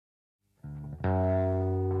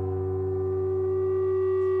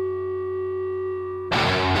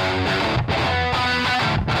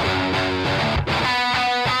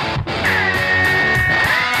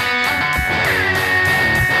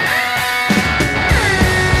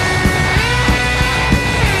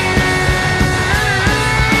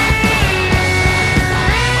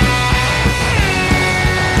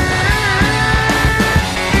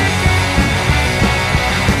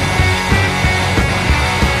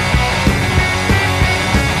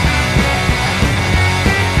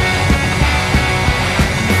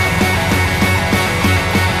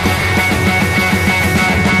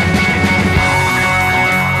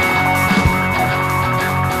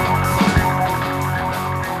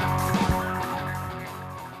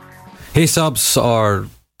Hey subs, or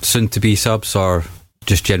soon to be subs, or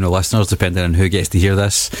just general listeners, depending on who gets to hear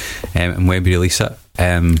this and when we release it.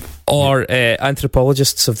 Or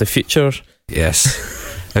anthropologists of the future.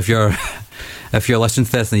 Yes. If you're listening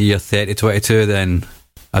to this in the year 3022, then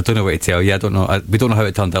I don't know what to tell you. I don't know. We don't know how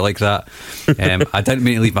it turned out like that. I didn't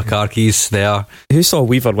mean to leave my car keys there. Who saw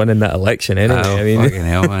Weaver winning that election anyway? I mean, fucking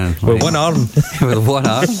hell, man. With one arm. With one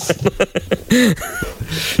arm.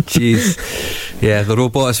 Jeez. Yeah, the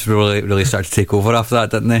robots really started to take over after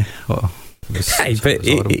that, didn't they? But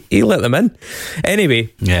he let them in.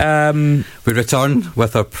 Anyway, yeah. We return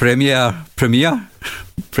with our premiere feature,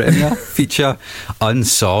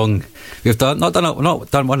 Unsong. We've not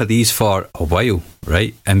done one of these for a while,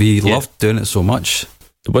 right? And we loved doing it so much.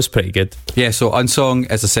 It was pretty good. Yeah, so Unsong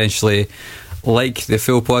is essentially like the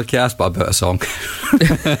full podcast, but about a song.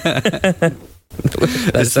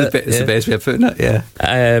 It's the best way of putting it.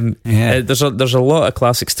 There's a lot of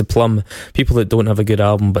classics to plumb. People that don't have a good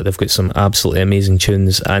album, but they've got some absolutely amazing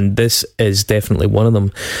tunes, and this is definitely one of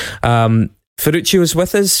them. Ferruccio is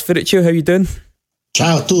with us. Ferruccio, how you doing?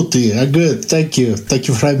 Ciao tutti, I'm good, thank you for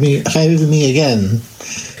having me again.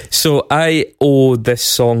 So I owe this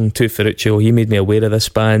song to Ferruccio. He made me aware of this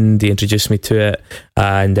band, he introduced me to it,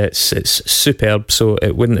 and it's superb, so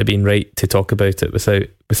it wouldn't have been right to talk about it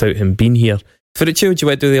without him being here. Ferruccio, do you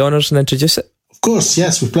want to do the honours and introduce it? Of course,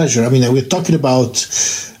 yes, with pleasure. I mean, we're talking about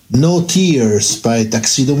No Tears by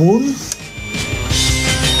Tuxedomoon.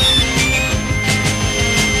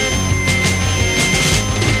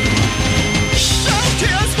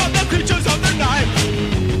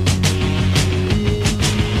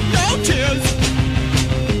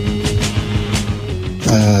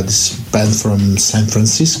 This band from San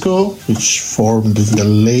Francisco, which formed in the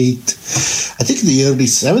the early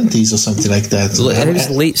 70s or something like that.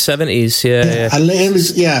 Late 70s,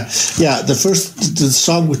 The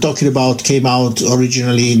song we're talking about came out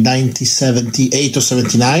originally in 1978 or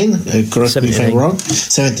 79. Correct me if I'm wrong.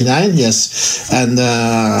 79, yes. And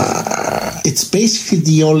it's basically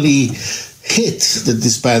the only hit that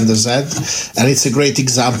this band has had, and it's a great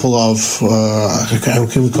example of how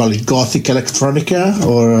can we call it, gothic electronica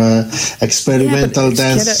or experimental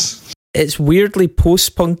dance. It's weirdly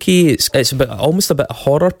post-punky. It's almost a bit of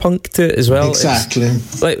horror punk to it as well. Exactly.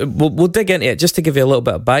 We'll dig into it just to give you a little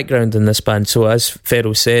bit of background in this band. So as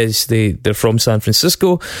Ferro says, they're from San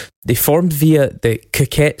Francisco. They formed via the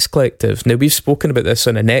Coquettes Collective. Now, we've spoken about this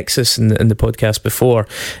on a Nexus in the podcast before.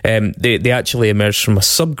 They actually emerged from a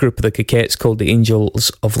subgroup of the Coquettes called the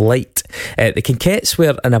Angels of Light. The Coquettes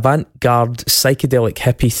were an avant-garde psychedelic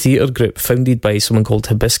hippie theatre group founded by someone called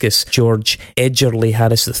Hibiscus George Edgerly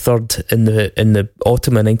Harris III in the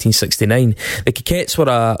autumn of 1969. The Coquettes were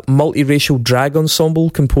a multiracial drag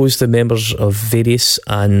ensemble composed of members of various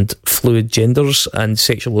and fluid genders and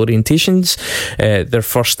sexual orientations. Their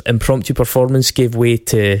first impromptu performance gave way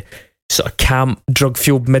to sort of camp,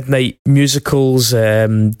 drug-fueled midnight musicals,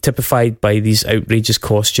 typified by these outrageous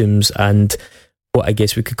costumes and what I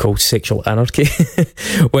guess we could call sexual anarchy,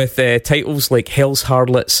 with titles like Hell's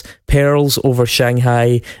Harlots, Pearls Over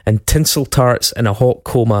Shanghai, and Tinsel Tarts in a Hot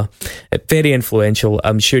Coma. Very influential.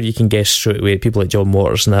 I'm sure you can guess straight away. People like John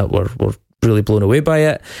Waters and that were really blown away by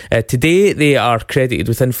it. Today they are credited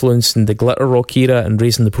with influence in the glitter rock era and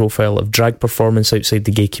raising the profile of drag performance outside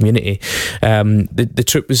the gay community. The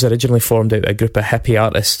troupe was originally formed out of a group of hippie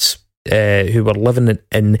artists who were living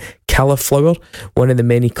in Cauliflower, one of the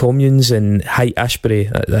many communes in Haight Ashbury,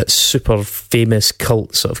 that super famous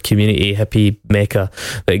cult sort of community hippie mecca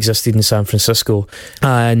that existed in San Francisco.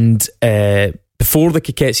 And before the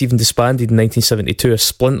Coquettes even disbanded in 1972, a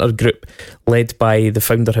splinter group led by the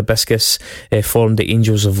founder Hibiscus formed the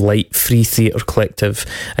Angels of Light Free Theatre Collective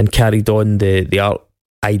and carried on the art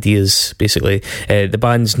ideas, basically. The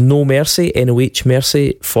band's No Mercy, NOH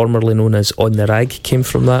Mercy, formerly known as On the Rag, came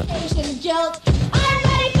from that.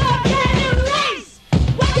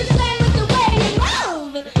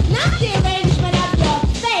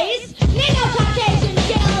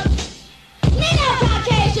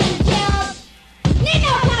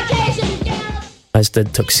 As did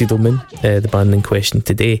Tuxedomoon, the band in question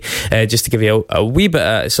today. Just to give you a wee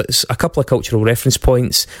bit, a couple of cultural reference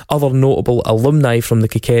points. Other notable alumni from the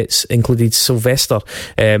Coquettes included Sylvester.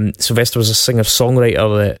 Sylvester was a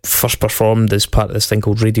singer-songwriter that first performed as part of this thing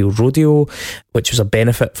called Radio Rodeo, which was a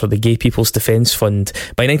benefit for the Gay People's Defence Fund.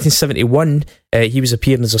 By 1971, he was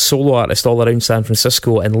appearing as a solo artist all around San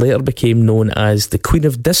Francisco and later became known as the Queen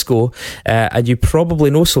of Disco. And you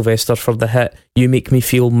probably know Sylvester for the hit You Make Me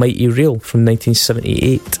Feel Mighty Real from 1978.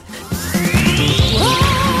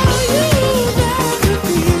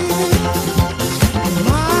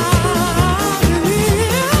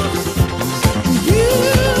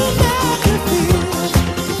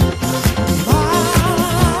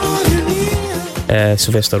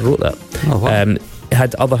 Sylvester wrote that. Oh, wow. It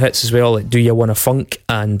had other hits as well, like Do You Wanna Funk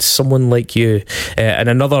and Someone Like You. And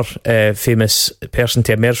another famous person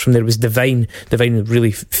to emerge from there was Divine. Divine, a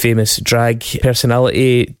really famous drag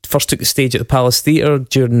personality. First took the stage at the Palace Theatre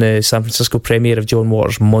during the San Francisco premiere of John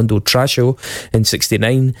Waters' Mondo Trasho in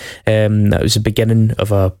 1969. That was the beginning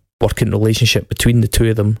of a working relationship between the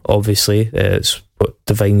two of them, obviously. It's what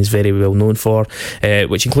Divine is very well known for,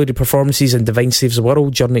 which included performances in Divine Saves the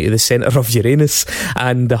World, Journey to the Centre of Uranus,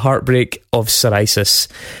 and The Heartbreak of Psoriasis.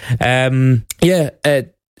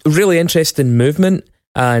 Really interesting movement,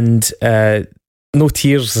 and No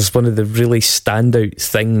Tears is one of the really standout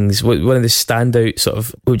things, one of the standout sort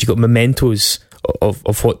of, what would you call, mementos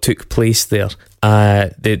of what took place there.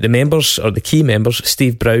 The members, or the key members,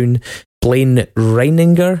 Steve Brown, Blaine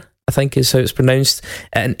Reininger, I think is how it's pronounced,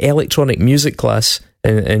 at an electronic music class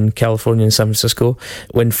in California and San Francisco.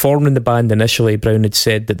 When forming the band initially, Brown had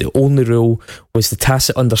said that the only rule was the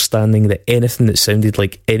tacit understanding that anything that sounded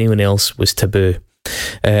like anyone else was taboo.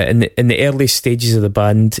 In the early stages of the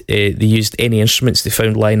band, they used any instruments they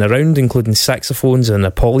found lying around, including saxophones and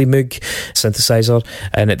a Polymoog synthesizer,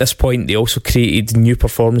 and at this point they also created new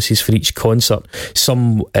performances for each concert.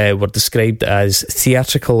 Some were described as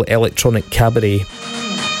theatrical electronic cabaret.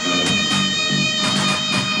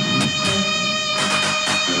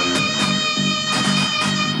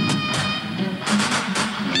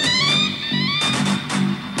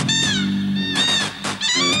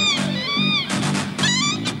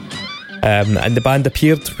 And the band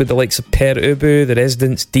appeared with the likes of Per Ubu, The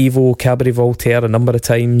Residents, Devo, Cabaret Voltaire a number of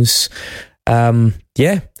times.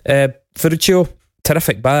 Ferruccio,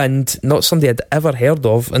 terrific band, not somebody I'd ever heard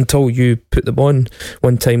of until you put them on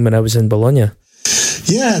one time when I was in Bologna.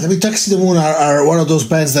 Yeah, I mean, Tuxedomoon are one of those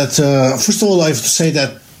bands that, first of all, I have to say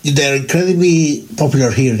that they're incredibly popular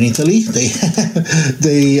here in Italy.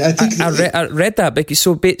 I read that, but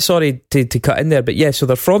sorry to cut in there, but yeah, so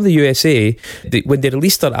they're from the USA. When they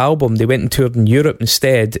released their album, they went and toured in Europe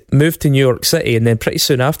instead, moved to New York City, and then pretty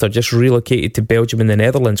soon after just relocated to Belgium and the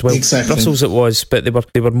Netherlands. Well, exactly. Brussels it was, but they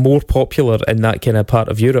were more popular in that kind of part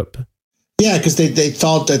of Europe. Yeah, because they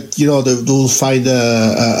thought that, they will find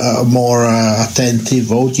a more attentive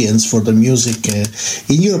audience for the music in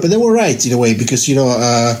Europe, and they were right in a way, because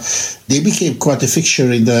they became quite a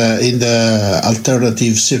fixture in the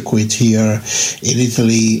alternative circuit here in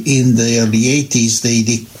Italy in the early 80s. They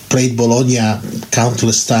played Bologna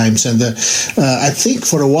countless times, and I think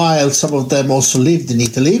for a while some of them also lived in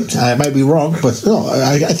Italy. I might be wrong, but no,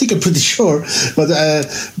 I think I'm pretty sure. But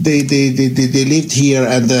they lived here,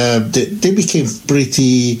 and they became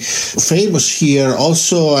pretty famous here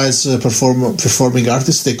also as performing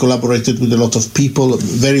artists. They collaborated with a lot of people,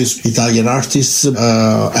 various Italian artists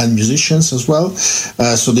and musicians as well.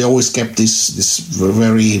 So they always kept this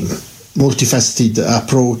very multifaceted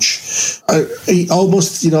approach.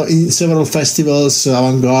 Almost, in several festivals,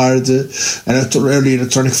 avant-garde and early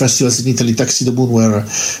electronic festivals in Italy, Tuxedomoon were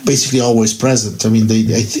basically always present. I mean,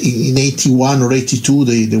 in 81 or 82,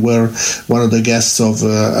 they were one of the guests of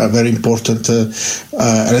a very important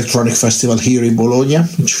electronic festival here in Bologna,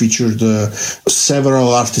 which featured several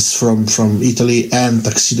artists from Italy and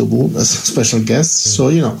Tuxedomoon as special guests.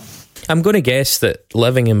 So, I'm going to guess that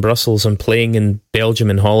living in Brussels and playing in Belgium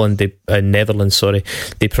and Holland, Netherlands,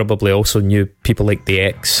 they probably also knew people like The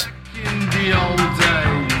X. In the old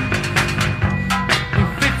days, in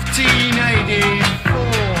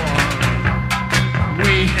 1584,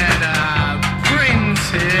 we had a prince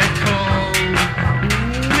here called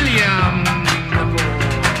William the Boar.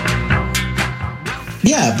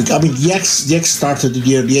 Yeah, I mean, the X started in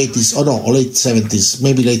the early 80s, or late 70s,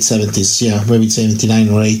 maybe late 70s, yeah, maybe 79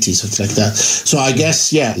 or 80, something like that. So I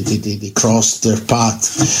guess, yeah, they crossed their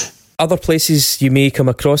path. Other places you may come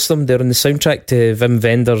across them, they're on the soundtrack to Wim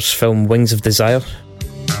Wenders' film Wings of Desire. You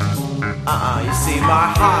see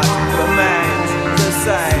my heart remains the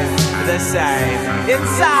same.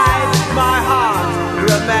 Inside my heart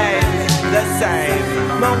remains the same.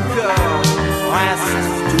 Mon cœur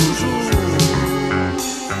reste toujours.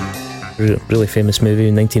 Really famous movie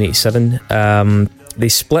in 1987. They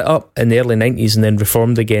split up in the early 90s and then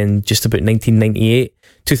reformed again just about 1998.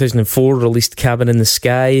 2004 released Cabin in the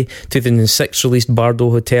Sky. 2006 released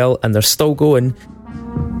Bardo Hotel, and they're still going.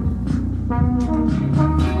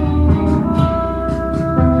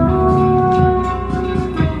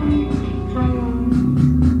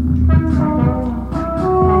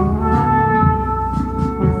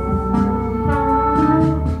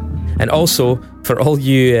 And also, for all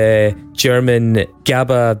you German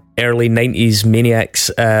GABA early 90s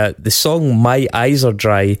maniacs, the song My Eyes Are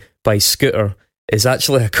Dry by Scooter is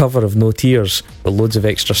actually a cover of No Tears with loads of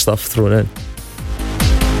extra stuff thrown in.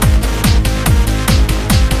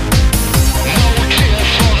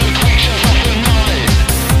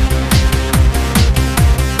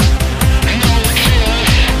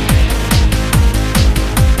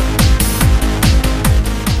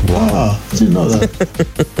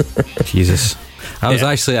 Jesus. I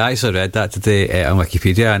actually read that today on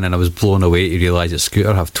Wikipedia, and then I was blown away to realise that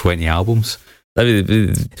Scooter have 20 albums. I mean,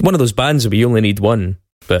 it's one of those bands where you only need one,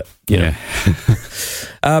 but you know.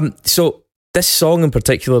 So this song in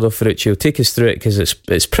particular, though, Ferruccio, will take us through it because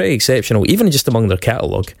it's pretty exceptional, even just among their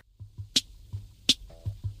catalogue.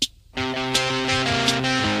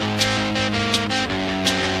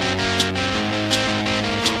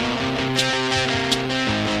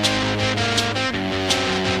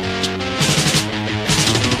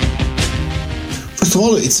 First of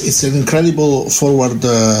all, it's an incredible forward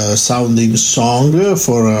sounding song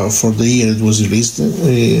for the year it was released.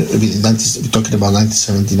 We're talking about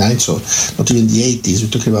 1979, so not even the 80s.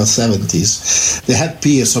 We're talking about 70s. They had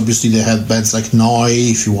peers, obviously. They had bands like Noi,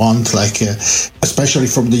 if you want, like especially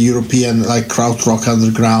from the European, like Krautrock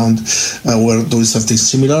Underground, were doing something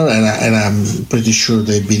similar, and I'm pretty sure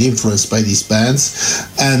they've been influenced by these bands.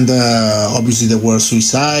 And obviously, there were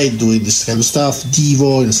Suicide doing this kind of stuff,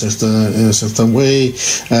 Devo in a certain way.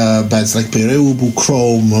 Bands like Pereubu,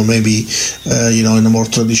 Chrome, or maybe in a more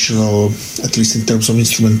traditional, at least in terms of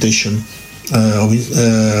instrumentation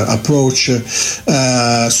approach.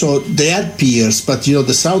 So they had peers, but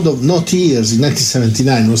the sound of No Tears in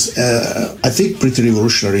 1979 was, I think, pretty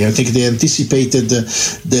revolutionary. I think they anticipated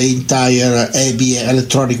the entire heavy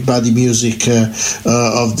electronic body music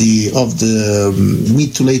of the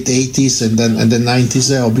mid to late 80s and the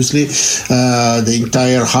 90s. Obviously, the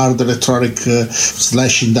entire hard electronic /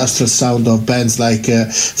 industrial sound of bands like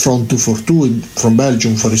Front 242 from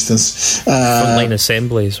Belgium, for instance. Frontline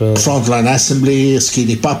Assembly as well. Frontline Assembly,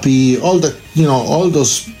 Skinny Puppy, all that, all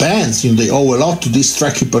those bands, they owe a lot to this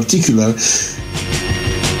track in particular.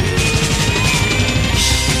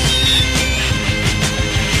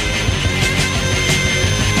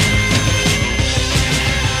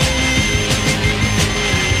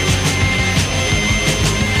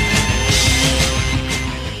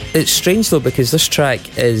 It's strange though, because this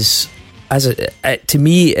track is, to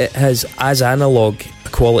me, it has as analog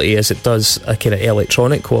quality as it does a kind of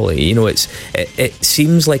electronic quality. It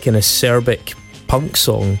seems like an acerbic punk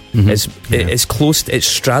song. It's close. It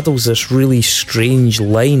straddles this really strange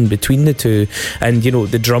line between the two, and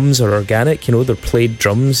the drums are organic. They're played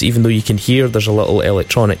drums, even though you can hear there's a little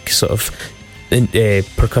electronic sort of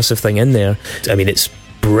percussive thing in there. I mean, it's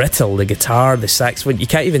brittle. The guitar, the saxophone,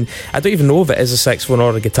 I don't even know if it is a saxophone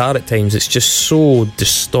or a guitar at times. It's just so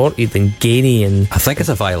distorted and gainy, and I think it's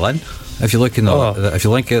a violin. If you look in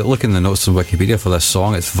look in the notes on Wikipedia for this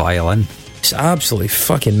song, it's violin. It's absolutely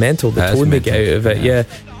fucking mental, the tone they get out of it. Yeah.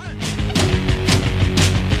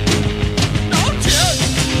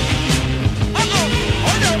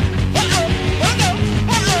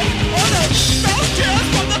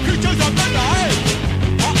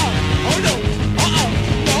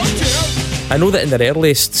 I know that in their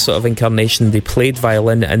earliest sort of incarnation they played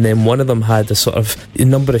violin, and then one of them had a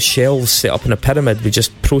number of shelves set up in a pyramid with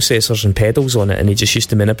just processors and pedals on it, and he just used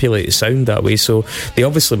to manipulate the sound that way, so they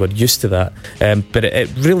obviously were used to that. But it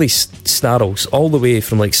really snarls all the way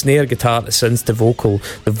from like snare, guitar to synth to vocal.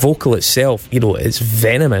 The vocal itself, it's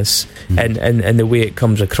venomous and the way it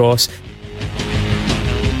comes across.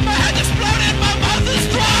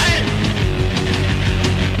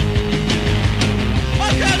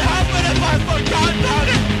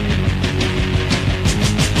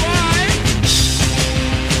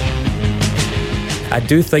 I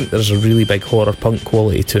do think there's a really big horror punk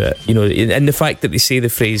quality to it, and the fact that they say the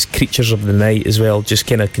phrase "creatures of the night" as well just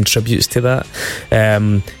kind of contributes to that.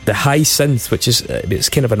 The high synth, which is it's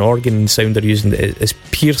kind of an organ sound they're using, as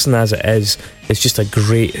piercing as it is, it's just a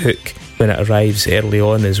great hook when it arrives early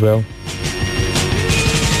on as well.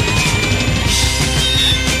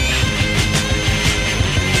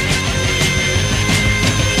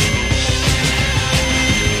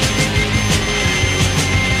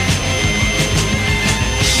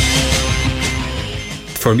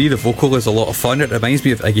 For me, the vocal is a lot of fun. It reminds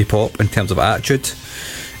me of Iggy Pop in terms of attitude,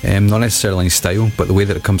 not necessarily in style, but the way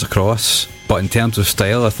that it comes across. But in terms of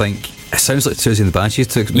style, I think it sounds like Susie and the Banshees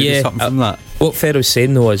took maybe something from that. What Ferro's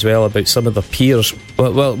saying though as well about some of the peers,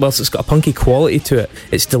 whilst it's got a punky quality to it,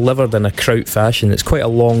 it's delivered in a kraut fashion. It's quite a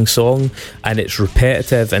long song, and it's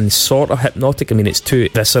repetitive and sort of hypnotic. I mean, it's too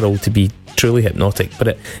visceral to be truly hypnotic,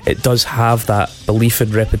 but it does have that belief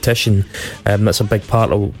in repetition. That's a big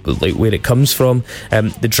part of like where it comes from.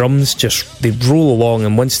 The drums they roll along,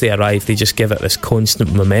 and once they arrive they just give it this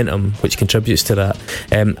constant momentum, which contributes to that.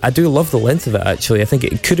 I do love the length of it actually. I think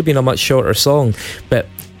it could have been a much shorter song, but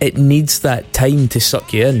it needs that time to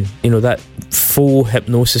suck you in. You know, that faux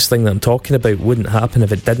hypnosis thing that I'm talking about wouldn't happen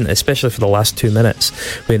if it didn't, especially for the last 2 minutes,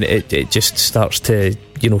 when it just starts to,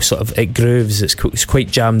 you know, sort of, it grooves. It's quite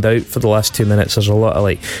jammed out for the last 2 minutes. There's a lot of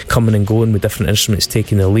like coming and going with different instruments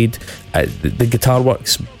taking the lead. The guitar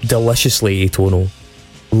works deliciously atonal.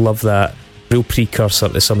 Love that. Real precursor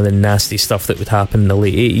to some of the nasty stuff that would happen in the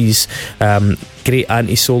late 80s. Great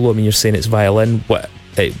anti-solo. I mean, you're saying it's violin.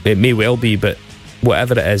 It may well be, but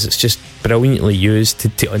whatever it is, it's just brilliantly used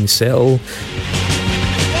to unsettle.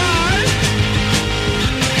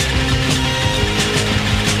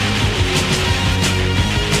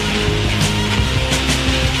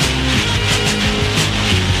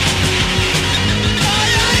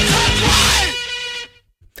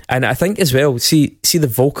 And I think as well, see the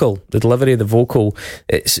vocal, the delivery of the vocal,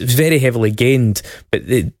 it's very heavily gained, but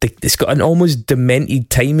it's got an almost demented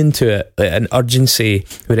timing to it, an urgency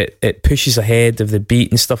where it pushes ahead of the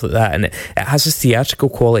beat and stuff like that, and it has this theatrical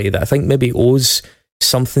quality that I think maybe owes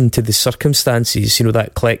something to the circumstances, you know,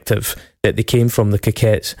 that collective that they came from, the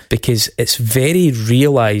Coquettes, because it's very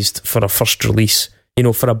realised for a first release. You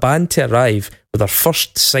know, for a band to arrive with their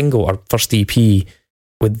first single or first EP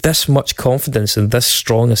with this much confidence and this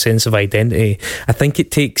strong a sense of identity, I think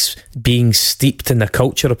it takes being steeped in the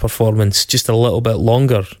culture of performance just a little bit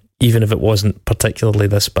longer, even if it wasn't particularly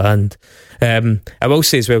this band. I will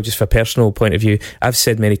say as well, just from a personal point of view, I've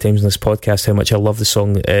said many times in this podcast how much I love the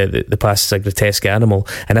song The Past is a Grotesque Animal,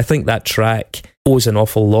 and I think that track owes an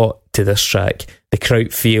awful lot to this track. The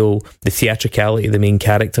kraut feel, the theatricality of the main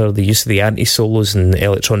character, the use of the anti-solos and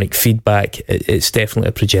electronic feedback, it's definitely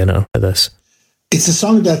a progenitor of this. It's a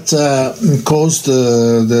song that caused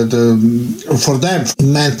for them, it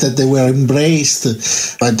meant that they were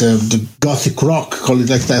embraced by the gothic rock, call it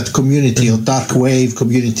like that, community or dark wave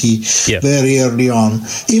community very early on.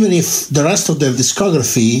 Even if the rest of their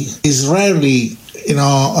discography is rarely, you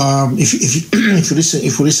know, if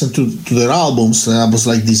you listen to their albums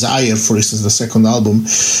like Desire, for instance, the second album,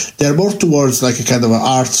 they're more towards like a kind of an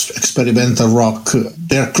art experimental rock.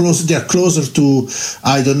 They're closer to,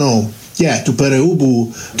 I don't know, to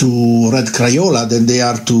Pereubu, to Red Crayola than they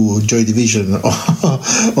are to Joy Division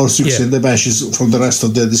or Six and the Bashes from the rest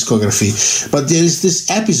of their discography. But there is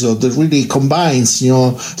this episode that really combines, you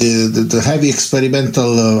know, the heavy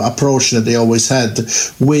experimental approach that they always had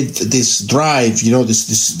with this drive, you know,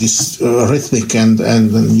 this rhythmic and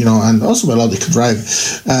you know, and also melodic drive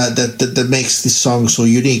that makes this song so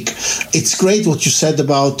unique. It's great what you said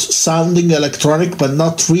about sounding electronic but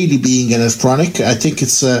not really being electronic. I think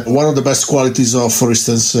it's one of the best qualities of, for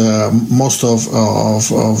instance, most of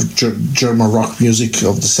German rock music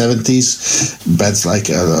of the 70s. Bands like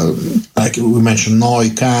we mentioned Neu,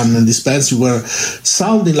 Can, and these bands were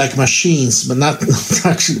sounding like machines, but not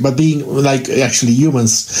actually, but being like actually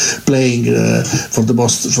humans playing for the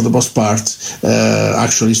most part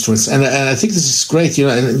actual instruments. And I think this is great, you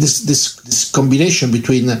know, and this combination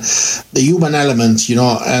between the human element, you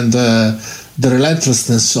know, and the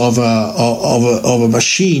relentlessness of a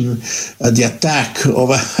machine, the attack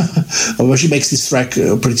of a machine makes this track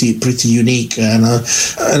pretty unique. And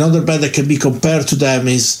another band that can be compared to them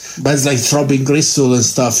is bands like Throbbing Gristle and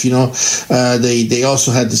stuff. You know, they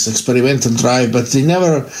also had this experimental drive, but they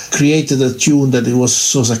never created a tune that it was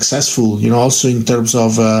so successful. You know, also in terms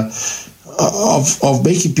of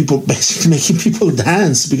making people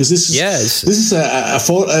dance, because this is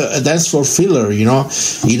a dance floor filler. You know,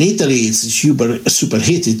 in Italy it's a super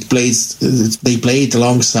hit. They play it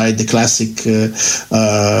alongside the classic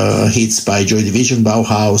hits by Joy Division,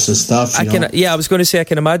 Bauhaus and stuff. I was going to say I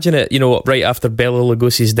can imagine it. You know, right after Bela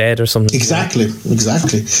Lugosi's dead or something. Exactly.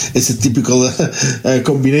 It's a typical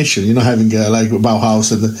combination. You know, having like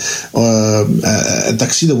Bauhaus and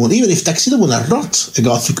Tuxedomoon. Even if Tuxedomoon are not a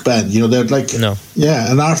gothic band, you know, they're like an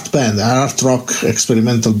art band, an art rock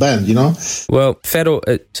experimental band, you know. Well, Ferro,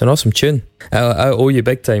 it's an awesome tune. I owe you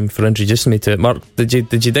big time for introducing me to it. Mark, did you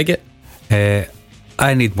dig it?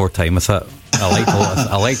 I need more time with it.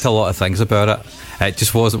 I liked a lot of things about it. It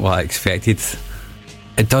just wasn't what I expected.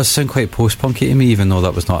 It does sound quite post-punky to me, even though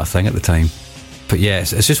that was not a thing at the time. But yeah,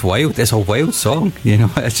 it's just wild. It's a wild song, you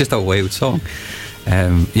know. It's just a wild song.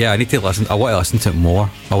 I need to listen. I want to listen to it more.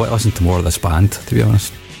 I want to listen to more of this band, to be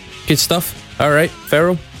honest. Good stuff. All right,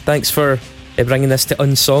 Ferro, thanks for bringing this to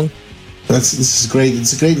Unsong. This is great.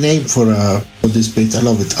 It's a great name for this bit. I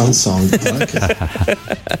love it. Unsong. I like it.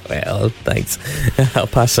 Well, thanks. I'll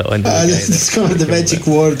pass it on. It's called the magic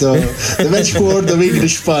word of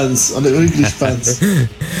English puns. On the English puns.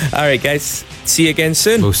 All right, guys. See you again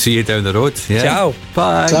soon. We'll see you down the road. Yeah. Ciao.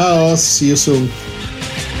 Bye. Ciao. See you soon.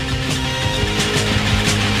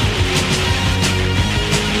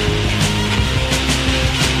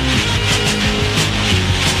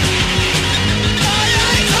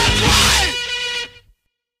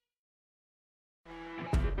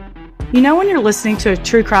 You know when you're listening to a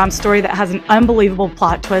true crime story that has an unbelievable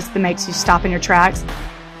plot twist that makes you stop in your tracks?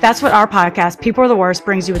 That's what our podcast, People Are the Worst,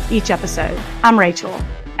 brings you with each episode. I'm Rachel.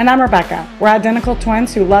 And I'm Rebecca. We're identical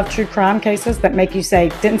twins who love true crime cases that make you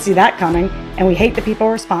say, didn't see that coming, and we hate the people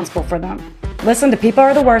responsible for them. Listen to People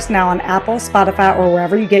Are the Worst now on Apple, Spotify, or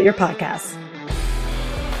wherever you get your podcasts.